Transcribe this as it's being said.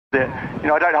You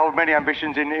know, I don't hold many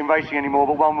ambitions in racing anymore,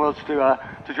 but one was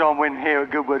to try and win here at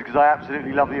Goodwood, because I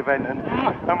absolutely love the event,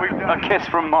 and we've a kiss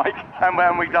from Mike,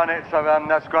 and we've done it, so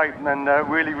that's great, and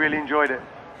really enjoyed it.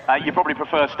 You probably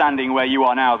prefer standing where you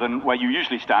are now than where you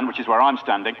usually stand, which is where I'm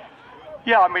standing.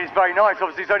 Yeah, I mean, it's very nice.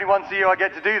 Obviously, it's only once a year I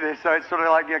get to do this, so it's sort of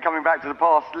like, you know, coming back to the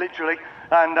past, literally.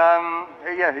 And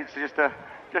yeah, it's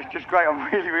just great. I'm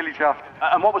really chuffed.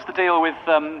 And what was the deal with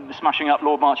smashing up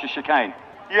Lord March's chicane?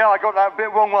 Yeah, I got that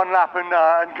bit wrong one lap and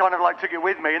kind of like took it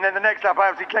with me, and then the next lap I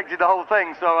actually collected the whole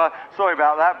thing. So sorry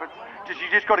about that, but you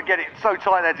just got to get it so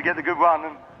tight there to get the good run,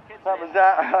 and that was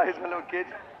that. Here's my little kid.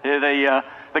 Here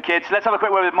the kids. Let's have a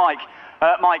quick word with Mike.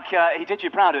 Mike, he did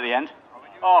you proud at the end.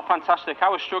 Oh, fantastic. I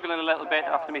was struggling a little bit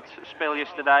after my spill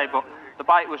yesterday, but the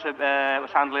bike was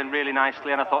handling really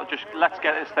nicely, and I thought, just let's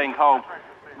get this thing home.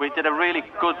 We did a really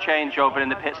good changeover in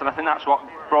the pits, and I think that's what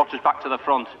brought us back to the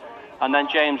front. And then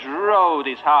James rode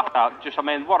his heart out. I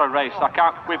mean, what a race.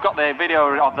 We've got the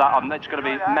video of that on. It's going to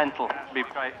be mental. It's going to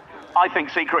be great. I think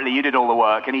secretly you did all the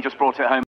work, and he just brought it home.